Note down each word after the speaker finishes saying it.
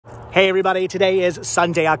Hey everybody, today is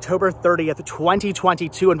Sunday, October 30th,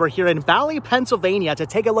 2022, and we're here in Bally, Pennsylvania to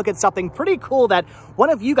take a look at something pretty cool that one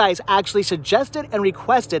of you guys actually suggested and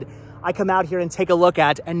requested I come out here and take a look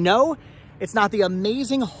at. And no, it's not the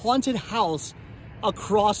amazing haunted house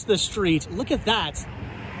across the street. Look at that.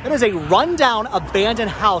 That is a rundown, abandoned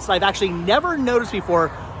house that I've actually never noticed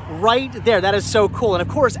before right there. That is so cool. And of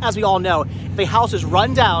course, as we all know, if a house is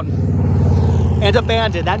run down and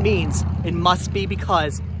abandoned, that means it must be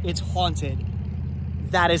because it's haunted.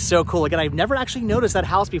 That is so cool. Again, I've never actually noticed that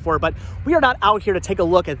house before, but we are not out here to take a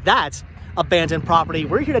look at that abandoned property.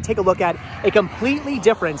 We're here to take a look at a completely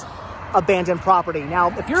different abandoned property.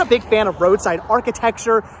 Now, if you're a big fan of roadside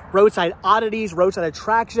architecture, roadside oddities, roadside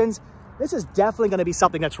attractions, this is definitely going to be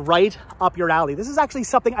something that's right up your alley. This is actually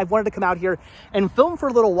something I've wanted to come out here and film for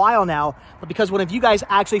a little while now, but because one of you guys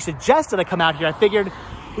actually suggested I come out here, I figured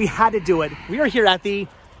we had to do it. We are here at the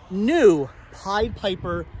new Pied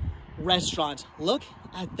Piper restaurant. Look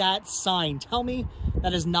at that sign. Tell me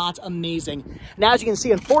that is not amazing. Now, as you can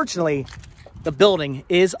see, unfortunately, the building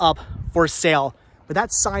is up for sale, but that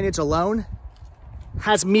signage alone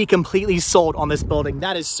has me completely sold on this building.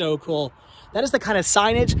 That is so cool. That is the kind of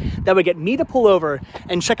signage that would get me to pull over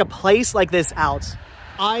and check a place like this out.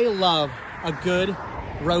 I love a good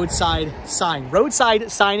roadside sign. Roadside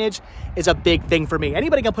signage is a big thing for me.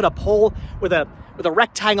 Anybody can put a pole with a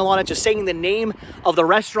rectangle on it just saying the name of the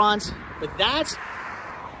restaurant, but that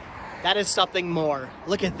is something more.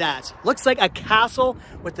 Look at that. Looks like a castle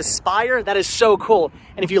with the spire. That is so cool.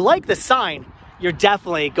 And if you like the sign, you're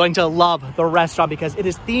definitely going to love the restaurant because it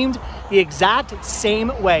is themed the exact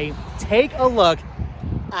same way. Take a look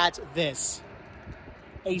at this.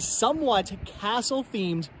 A somewhat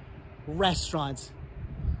castle-themed restaurant.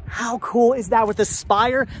 How cool is that with the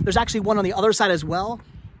spire? There's actually one on the other side as well.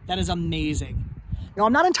 That is amazing. Now,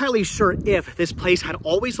 I'm not entirely sure if this place had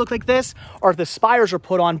always looked like this or if the spires were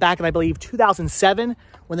put on back in, I believe, 2007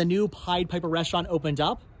 when the new Pied Piper restaurant opened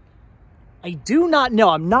up. I do not know.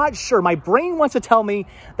 I'm not sure. My brain wants to tell me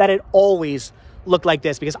that it always looked like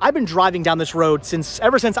this because I've been driving down this road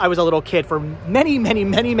ever since I was a little kid. For many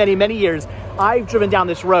years, I've driven down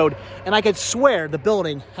this road, and I could swear the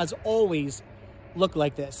building has always looked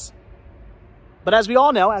like this. But as we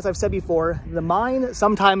all know, as I've said before, the mind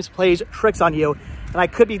sometimes plays tricks on you, and I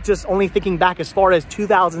could be just only thinking back as far as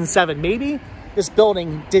 2007. Maybe this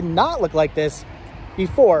building did not look like this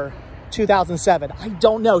before 2007. I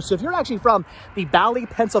don't know. So if you're actually from the Bally,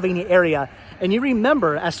 Pennsylvania area and you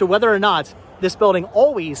remember as to whether or not this building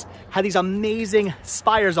always had these amazing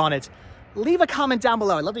spires on it, leave a comment down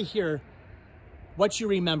below. I'd love to hear what you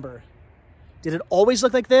remember. Did it always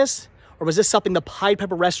look like this? Or was this something the Pied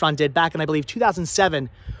Piper restaurant did back in, I believe, 2007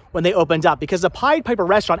 when they opened up? Because the Pied Piper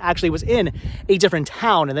restaurant actually was in a different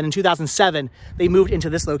town. And then in 2007, they moved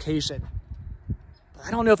into this location. But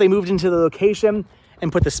I don't know if they moved into the location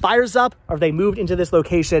and put the spires up, or if they moved into this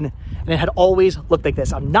location and it had always looked like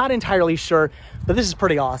this. I'm not entirely sure, but this is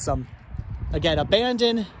pretty awesome. Again,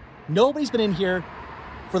 abandoned. Nobody's been in here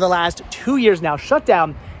for the last 2 years now, shut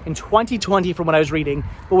down in 2020 from what I was reading.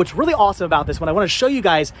 But what's really awesome about this one, I want to show you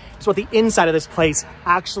guys, is what the inside of this place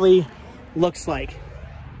actually looks like.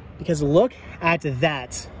 Because look at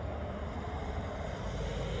that.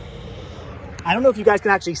 I don't know if you guys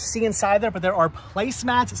can actually see inside there, but there are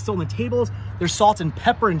placemats still on the tables. There's salt and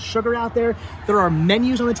pepper and sugar out there. There are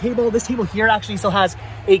menus on the table. This table here actually still has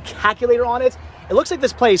a calculator on it. It looks like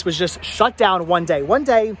this place was just shut down one day. One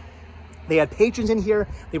day, they had patrons in here.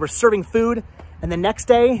 They were serving food. And the next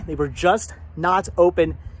day, they were just not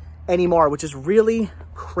open anymore, which is really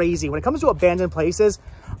crazy. When it comes to abandoned places,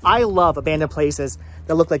 I love abandoned places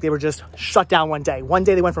that look like they were just shut down one day. One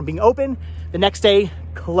day they went from being open, the next day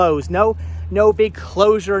closed. No big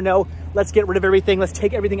closure, no, let's get rid of everything. Let's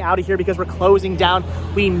take everything out of here because we're closing down.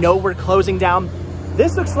 We know we're closing down.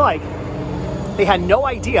 This looks like they had no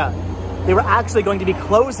idea they were actually going to be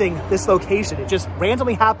closing this location. It just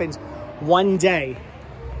randomly happened one day.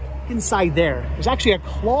 Inside there's actually a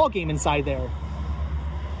claw game inside there.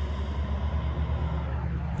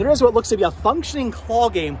 There is what looks to be a functioning claw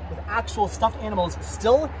game with actual stuffed animals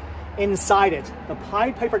still inside it. The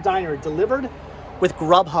Pied Piper Diner delivered with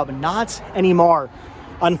Grubhub, not anymore,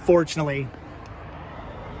 unfortunately.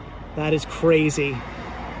 That is crazy.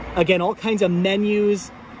 Again, all kinds of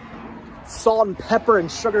menus, salt and pepper and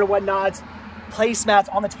sugar and whatnot,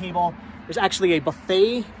 placemats on the table. There's actually a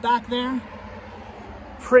buffet back there.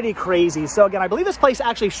 Pretty crazy. So again, I believe this place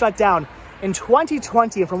actually shut down in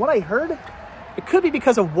 2020. And from what I heard, it could be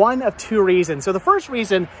because of one of two reasons. So the first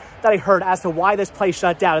reason that I heard as to why this place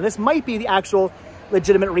shut down, and this might be the actual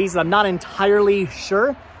legitimate reason, I'm not entirely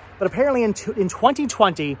sure, But apparently in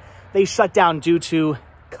 2020, they shut down due to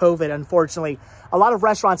COVID, unfortunately. A lot of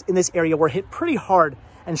restaurants in this area were hit pretty hard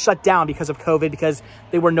and shut down because of COVID, because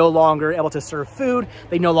they were no longer able to serve food.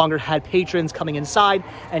 They no longer had patrons coming inside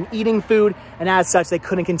and eating food. And as such, they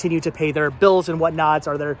couldn't continue to pay their bills and whatnots,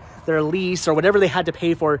 or their lease or whatever they had to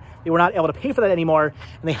ppay for. They were not able to pay for that anymore,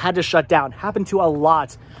 and they had to shut down. Happened to a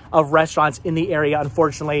lot of restaurants in the area,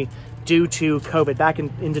 unfortunately, due to COVID. Back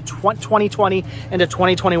into 2020 into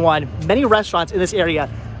 2021, many restaurants in this area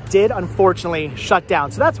did unfortunately shut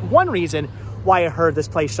down. So that's one reason why I heard this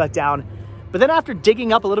place shut down. But then after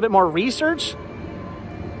digging up a little bit more research,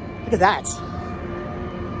 look at that.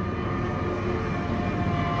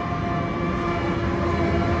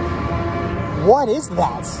 What is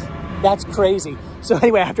that? That's crazy. So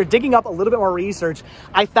anyway, after digging up a little bit more research,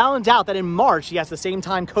 I found out that in March, yes, the same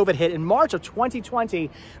time COVID hit, in March of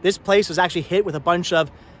 2020, this place was actually hit with a bunch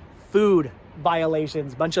of food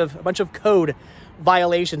violations, bunch of code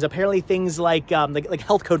violations. Apparently things like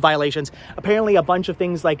health code violations. Apparently a bunch of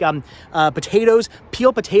things like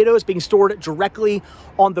peeled potatoes being stored directly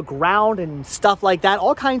on the ground and stuff like that.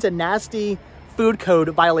 All kinds of nasty food code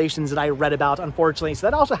violations that I read about, unfortunately. So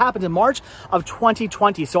that also happened in March of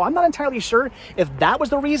 2020. So I'm not entirely sure if that was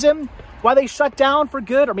the reason why they shut down for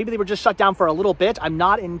good, or maybe they were just shut down for a little bit. I'm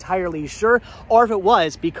not entirely sure. Or if it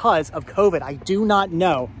was because of COVID. I do not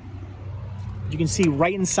know. You can see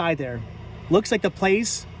right inside there. Looks like the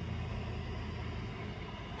place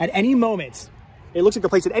at any moment, it looks like the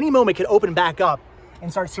place at any moment could open back up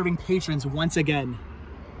and start serving patrons once again.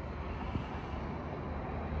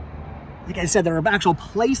 Like I said, there are actual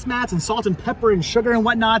placemats and salt and pepper and sugar and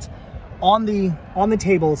whatnot on the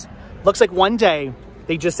tables. Looks like one day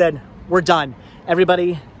they just said, we're done.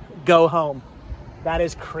 Everybody go home. That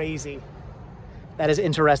is crazy. That is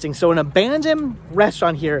interesting. So an abandoned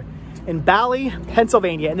restaurant here in Bally,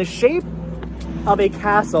 Pennsylvania, in the shape of a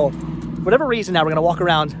castle. For whatever reason, now we're gonna walk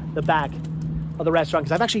around the back of the restaurant,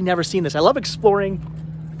 because I've actually never seen this. I love exploring.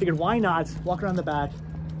 I figured, why not walk around the back?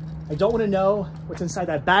 I don't want to know what's inside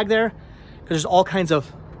that bag there, because there's all kinds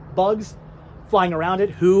of bugs flying around it.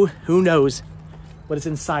 Who knows what is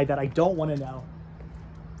inside that? I don't want to know.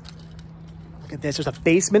 Look at this. There's a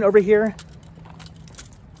basement over here.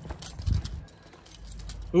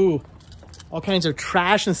 Ooh, all kinds of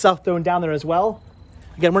trash and stuff thrown down there as well.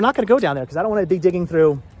 Again, we're not going to go down there because I don't want to be digging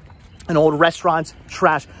through an old restaurant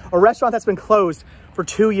trash. A restaurant that's been closed for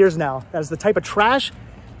 2 years now. That is the type of trash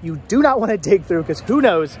you do not want to dig through, because who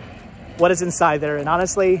knows what is inside there. And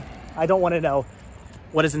honestly, I don't want to know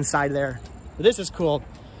what is inside there. But this is cool.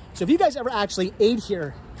 So if you guys ever actually ate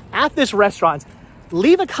here at this restaurant,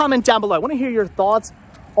 leave a comment down below. I want to hear your thoughts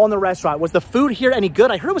on the restaurant. Was the food here any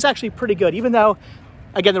good? I heard it was actually pretty good, even though,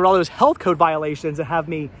 again, there were all those health code violations that have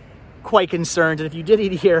me quite concerned. And if you did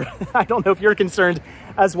eat here, I don't know if you're concerned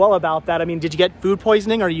as well about that. I mean, did you get food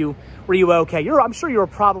poisoning, or were you okay? I'm sure you were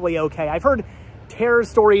probably okay. I've heard terror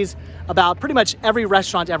stories about pretty much every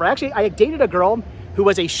restaurant ever. Actually, I dated a girl who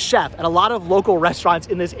was a chef at a lot of local restaurants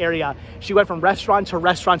in this area. She went from restaurant to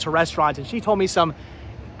restaurant to restaurant, and she told me some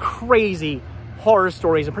crazy horror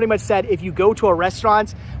stories, and pretty much said, if you go to a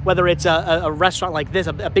restaurant, whether it's a restaurant like this,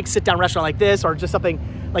 a big sit-down restaurant like this, or just something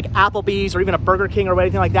like Applebee's or even a Burger King or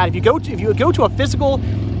anything like that, if you go to a physical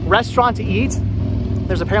restaurant to eat,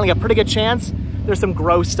 there's apparently a pretty good chance there's some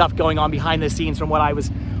gross stuff going on behind the scenes, from what I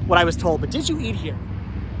was told. But did you eat here?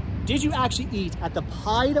 Did you actually eat at the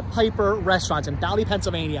Pied Piper restaurant in Bally,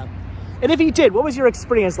 Pennsylvania? And if you did, what was your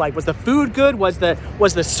experience like? Was the food good? Was the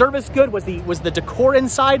service good? Was the decor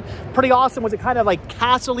inside pretty awesome? Was it kind of like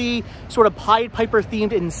castle-y, sort of Pied Piper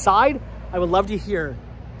themed inside? I would love to hear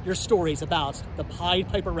your stories about the Pied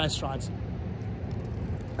Piper restaurant.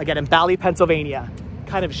 Again, in Bally, Pennsylvania,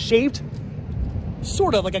 kind of shaped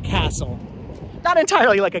sort of like a castle. Not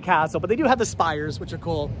entirely like a castle, but they do have the spires, which are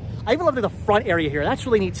cool. I even love the front area here. That's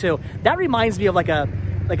really neat too. That reminds me of like a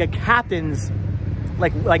captain's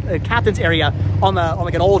like a captain's area on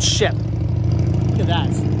like an old ship. Look at that.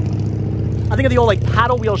 I think of the old like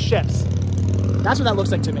paddle wheel ships. That's what that looks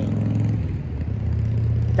like to me.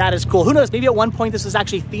 That is cool. Who knows? Maybe at one point this was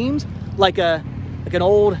actually themed like an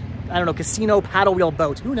old, I don't know, casino paddle wheel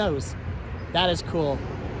boat. Who knows? That is cool.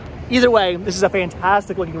 Either way, this is a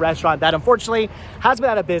fantastic looking restaurant that unfortunately has been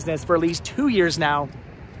out of business for at least 2 years now.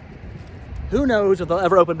 Who knows if they'll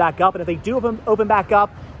ever open back up? And if they do open back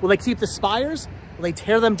up, will they keep the spires? Will they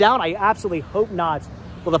tear them down? I absolutely hope not.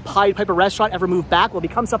 Will the Pied Piper restaurant ever move back? Will it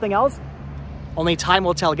become something else? Only time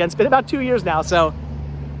will tell. Again, it's been about 2 years now, so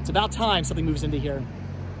it's about time something moves into here.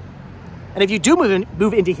 And if you do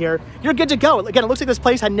move into here, you're good to go. Again, it looks like this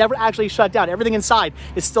place had never actually shut down. Everything inside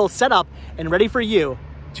is still set up and ready for you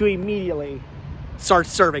to immediately start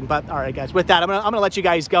serving. But all right, guys, with that, I'm gonna let you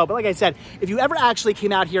guys go. But like I said, if you ever actually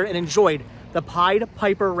came out here and enjoyed the Pied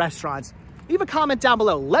Piper restaurants, leave a comment down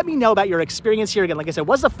below. Let me know about your experience here. Again, like I said,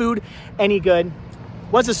 was the food any good?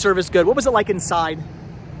 Was the service good? What was it like inside?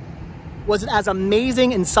 Was it as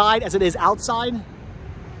amazing inside as it is outside?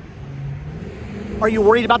 Are you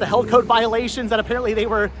worried about the health code violations that apparently they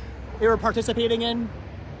were participating in?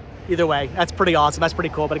 Either way, that's pretty awesome. That's pretty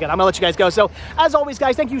cool. But again, I'm gonna let you guys go. So as always,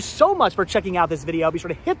 guys, thank you so much for checking out this video. Be sure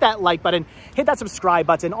to hit that like button, hit that subscribe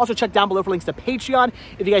button. Also check down below for links to Patreon.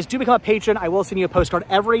 If you guys do become a patron, I will send you a postcard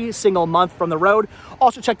every single month from the road.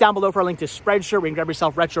 Also check down below for a link to Spreadshirt, where you can grab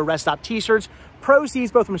yourself retro rest stop t-shirts.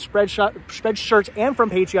 Proceeds both from Spreadshirts and from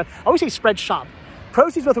Patreon. I always say Spread Shop.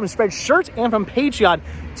 Proceeds both from Spreadshirt and from Patreon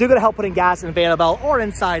do go to help putting gas in Vanderbilt or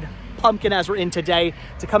inside Pumpkin, as we're in today,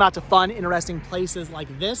 to come out to fun, interesting places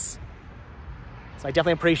like this. So I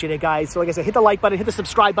definitely appreciate it, guys. So like I said, hit the like button, hit the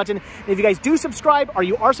subscribe button. And if you guys do subscribe, or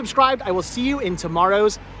you are subscribed, I will see you in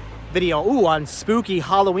tomorrow's video. Ooh, on spooky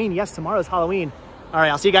Halloween. Yes, tomorrow's Halloween. All right,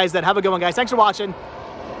 I'll see you guys then. Have a good one, guys. Thanks for watching.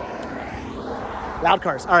 Loud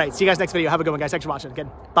cars. All right, see you guys next video. Have a good one, guys. Thanks for watching. Again,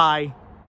 bye.